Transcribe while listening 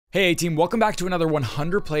Hey team, welcome back to another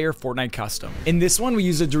 100 player Fortnite Custom. In this one, we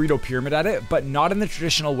use a Dorito pyramid edit, but not in the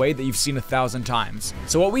traditional way that you've seen 1,000 times.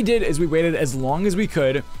 So what we did is we waited as long as we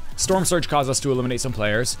could. Storm Surge caused us to eliminate some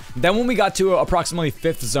players. Then when we got to approximately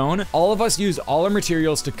 5th zone, all of us used all our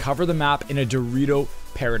materials to cover the map in a Dorito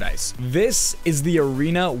paradise. This is the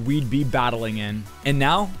arena we'd be battling in. And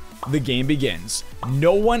now, the game begins.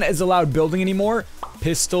 No one is allowed building anymore.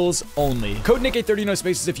 Pistols only. Code Nick830 no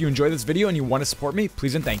spaces if you enjoy this video and you want to support me,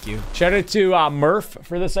 please and thank you. Shout out to Murph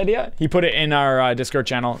for this idea. He put it in our Discord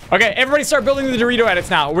channel. Okay, everybody start building the Dorito edits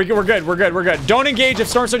now. We're good. Don't engage if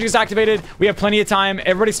Storm Surge is activated. We have plenty of time.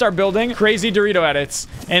 Everybody start building crazy Dorito edits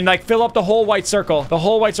and like fill up the whole white circle. The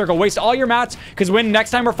whole white circle. Waste all your mats because when next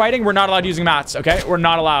time we're fighting, we're not allowed using mats, okay? We're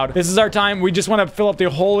not allowed. This is our time. We just want to fill up the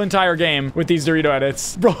whole entire game with these Dorito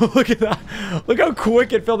edits. Bro, look at that. Look how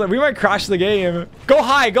quick it filled up. We might crash the game. Go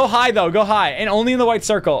high though, go high. And only in the white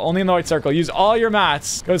circle, only in the white circle. Use all your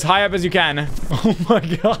mats. Go as high up as you can. Oh my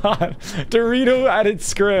God. Dorito added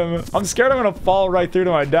scrim. I'm scared I'm gonna fall right through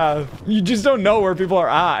to my death. You just don't know where people are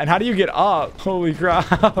at. And how do you get up? Holy crap.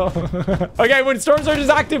 Okay, when Storm Surge is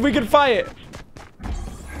active, we can fight.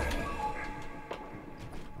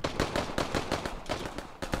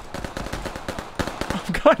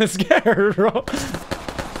 I'm kind of scared, bro.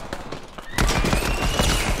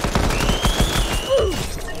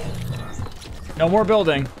 No more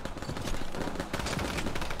building.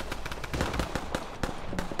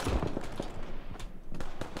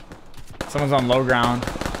 Someone's on low ground. I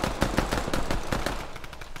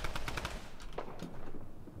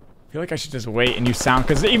feel like I should just wait and use sound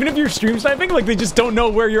because even if you're stream sniping, like they just don't know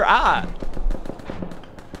where you're at.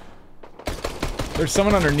 There's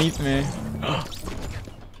someone underneath me.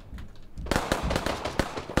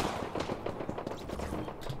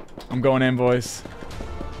 I'm going in, boys.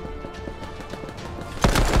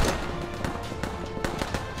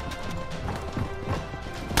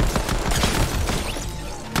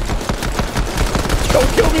 Don't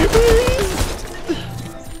kill me, please!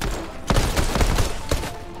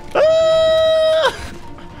 Ah!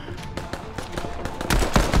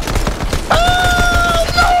 Ah,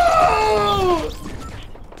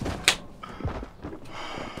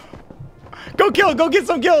 no! Go get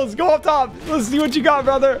some kills. Go up top. Let's see what you got,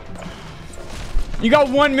 brother. You got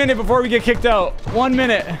 1 minute before we get kicked out. 1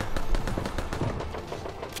 minute.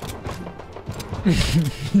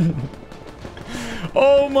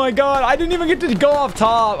 Oh my God, I didn't even get to go off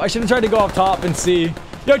top. I should have tried to go off top and see.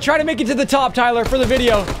 Yo, try to make it to the top, Tyler, for the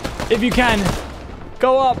video. If you can.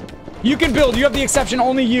 Go up. You can build. You have the exception.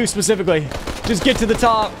 Only you specifically. Just get to the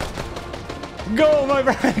top. Go, my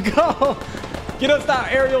friend. Go. Get us that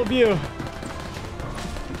aerial view.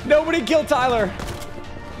 Nobody kill Tyler.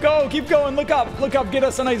 Go. Keep going. Look up. Look up. Get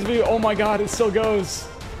us a nice view. Oh my God, it still goes.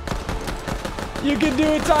 You can do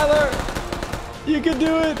it, Tyler. You can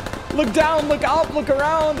do it. Look down, look up, look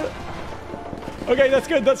around. Okay, that's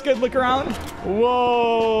good, that's good. Look around.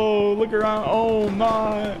 Whoa, look around. Oh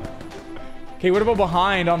my. Okay, what about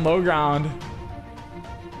behind on low ground?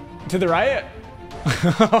 To the right?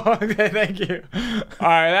 Okay, thank you. All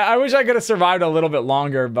right, I wish I could have survived a little bit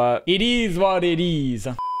longer, but it is what it is.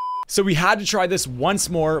 So we had to try this once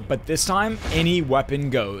more, but this time, any weapon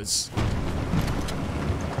goes.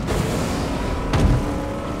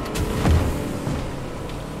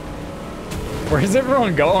 Where is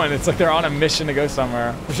everyone going? It's like they're on a mission to go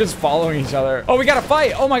somewhere. They're just following each other. Oh, we gotta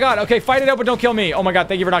fight. Oh my God. Okay, fight it out, but don't kill me. Oh my God,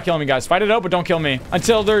 thank you for not killing me, guys. Fight it out, but don't kill me.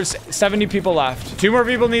 Until there's 70 people left. 2 more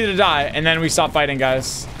people need to die, and then we stop fighting,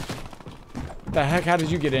 guys. What the heck? How did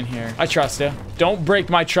you get in here? I trust you. Don't break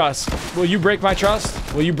my trust. Will you break my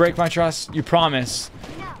trust? Will you break my trust? You promise.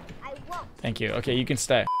 No, I won't. Thank you. Okay, you can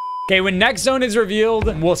stay. Okay, when next zone is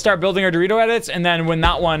revealed, we'll start building our Dorito edits, and then when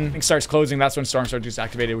that one starts closing, that's when Storm Surge is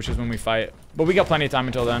activated, which is when we fight. But we got plenty of time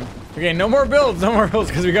until then. Okay, no more builds,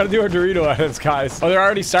 because we got to do our Dorito edits, guys. Oh, they're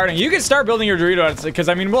already starting. You can start building your Dorito edits, because,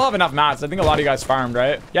 I mean, we'll have enough mats. I think a lot of you guys farmed,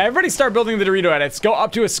 right? Yeah, everybody start building the Dorito edits. Go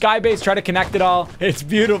up to a sky base, try to connect it all. It's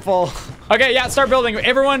beautiful. Okay, yeah, start building.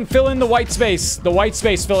 Everyone fill in the white space. The white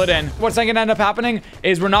space, fill it in. What's going to end up happening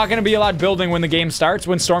is we're not going to be allowed building when the game starts,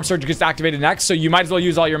 when Storm Surge gets activated next, so you might as well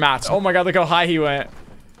use all your mats. Oh my God, look how high he went.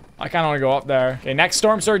 I kind of want to go up there. Okay, next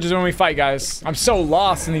Storm Surge is when we fight, guys. I'm so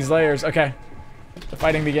lost in these layers. Okay, the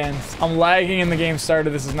fighting begins. I'm lagging and the game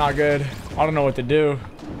started. This is not good. I don't know what to do.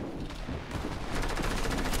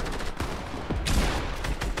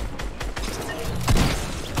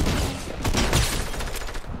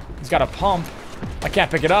 He's got a pump. I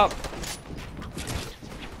can't pick it up.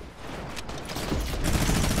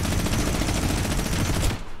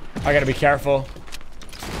 I gotta be careful.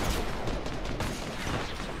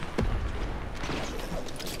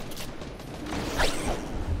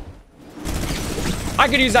 I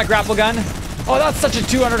could use that grapple gun. Oh, that's such a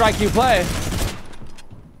 200 IQ play.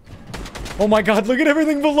 Oh my god, look at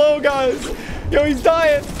everything below, guys. Yo, he's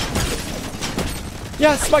dying.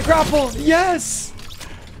 Yes, my grapple. Yes.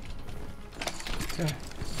 Okay.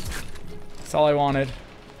 That's all I wanted.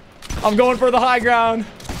 I'm going for the high ground.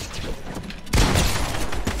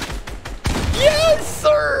 Yes,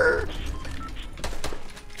 sir.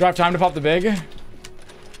 Do I have time to pop the big?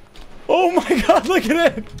 Oh my god, look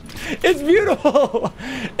at it. It's beautiful.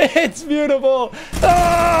 It's beautiful.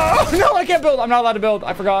 Oh, no, I can't build. I'm not allowed to build.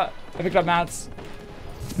 I forgot. I picked up mats.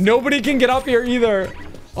 Nobody can get up here either.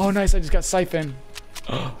 Oh, nice. I just got siphoned.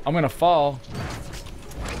 I'm going to fall.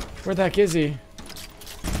 Where the heck is he?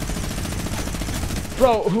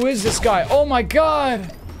 Bro, who is this guy? Oh my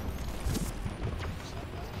god.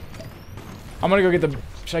 I'm going to go get the...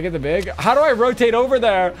 Should I get the big? How do I rotate over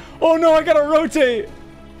there? Oh no, I got to rotate.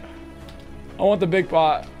 I want the big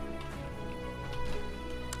pot.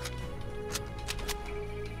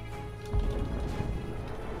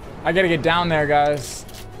 I gotta get down there, guys.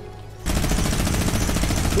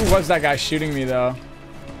 Who was that guy shooting me, though?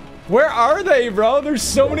 Where are they, bro? There's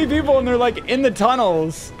so many people, and they're, like, in the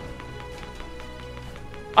tunnels.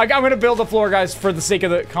 I'm gonna build a floor, guys, for the sake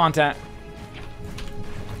of the content.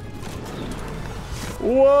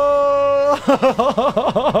 Whoa!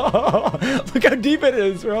 Look how deep it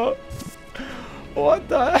is, bro. What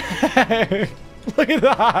the heck? Look at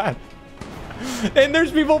that. And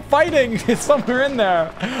there's people fighting somewhere in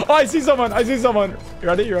there. Oh, I see someone. I see someone. You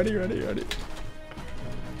ready? You ready? You ready? You ready?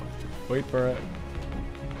 Wait for it.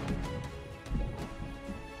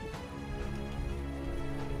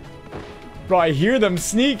 Bro, I hear them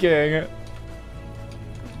sneaking. Is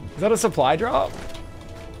that a supply drop?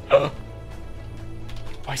 Oh,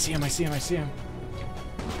 I see him. I see him. I see him.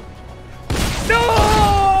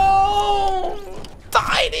 No!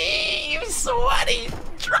 Tiny, you sweaty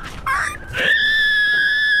tryhard.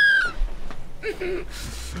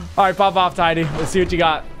 All right, pop off, Tidy. Let's see what you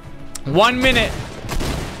got. 1 minute.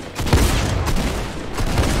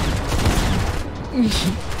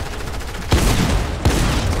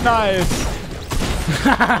 Nice.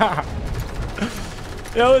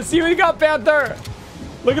 Yo, let's see what you got, Panther.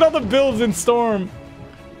 Look at all the builds in Storm.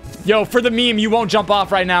 Yo, for the meme, you won't jump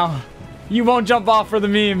off right now. You won't jump off for the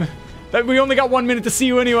meme. We only got 1 minute to see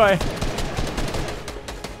you anyway.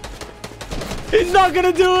 He's not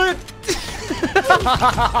gonna do it.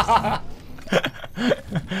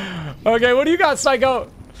 Okay, what do you got, Psycho?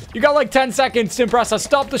 You got like 10 seconds to impress us.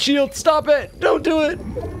 Stop the shield. Stop it. Don't do it.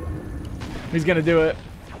 He's gonna do it.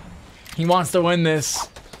 He wants to win this.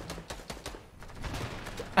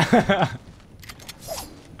 How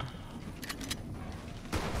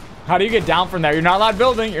do you get down from there? You're not allowed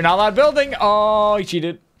building. You're not allowed building. Oh, he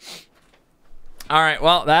cheated. All right,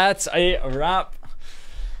 well, that's a wrap.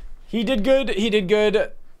 He did good. He did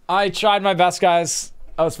good. I tried my best, guys.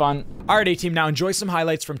 That was fun. All right, A-Team, now enjoy some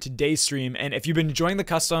highlights from today's stream. And if you've been enjoying the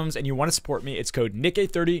customs and you want to support me, it's code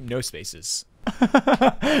NICK830, no spaces.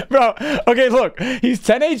 Bro, okay, look. He's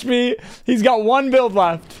 10 HP. He's got 1 build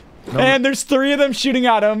left. No. And there's 3 of them shooting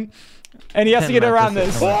at him. And he has to get around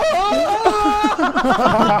this. Oh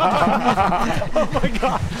my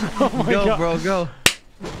god. Oh my god. Go, bro, go.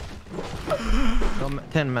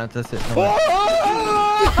 10 mats, that's it. Oh my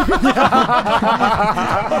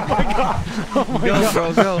god. Oh my go, god.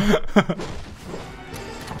 bro, go.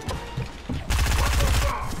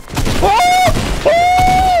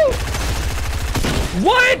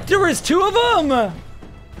 What? There was 2 of them?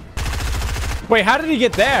 Wait, how did he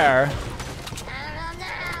get there?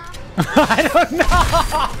 I don't know.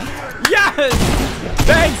 Yes!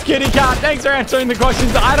 Thanks, kitty cat. Thanks for answering the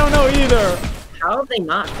questions. I don't know either. How have they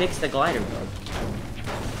not fixed the glider bug?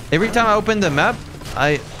 Every time I open the map,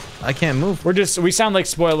 I can't move. We sound like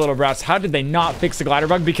spoiled little brats. How did they not fix the glider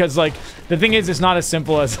bug? Because like the thing is, it's not as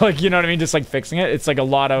simple as like, you know what I mean, just like fixing it. It's like a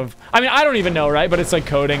lot of, I mean, I don't even know, right? But it's like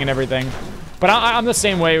coding and everything. But I'm the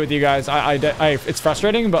same way with you guys. It's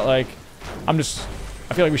frustrating, but like I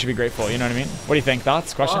feel like we should be grateful, you know what I mean? What do you think?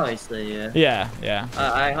 Thoughts? Questions? Obviously, yeah. Yeah.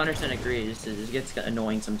 I 100% agree. It gets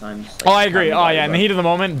annoying sometimes. Like, oh, I agree. Oh, yeah. In the heat of the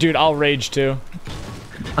moment, dude, I'll rage too.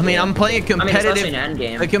 I mean, I'm playing a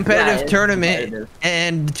competitive, tournament,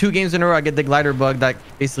 and 2 games in a row, I get the glider bug that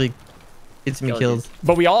basically gets me killed.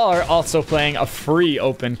 But we all are also playing a free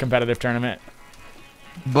open competitive tournament.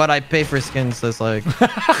 But I pay for skins, so it's like...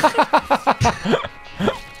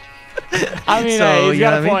 I mean, so, hey, he's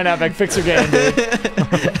got a point, Epic. Fix your game, dude.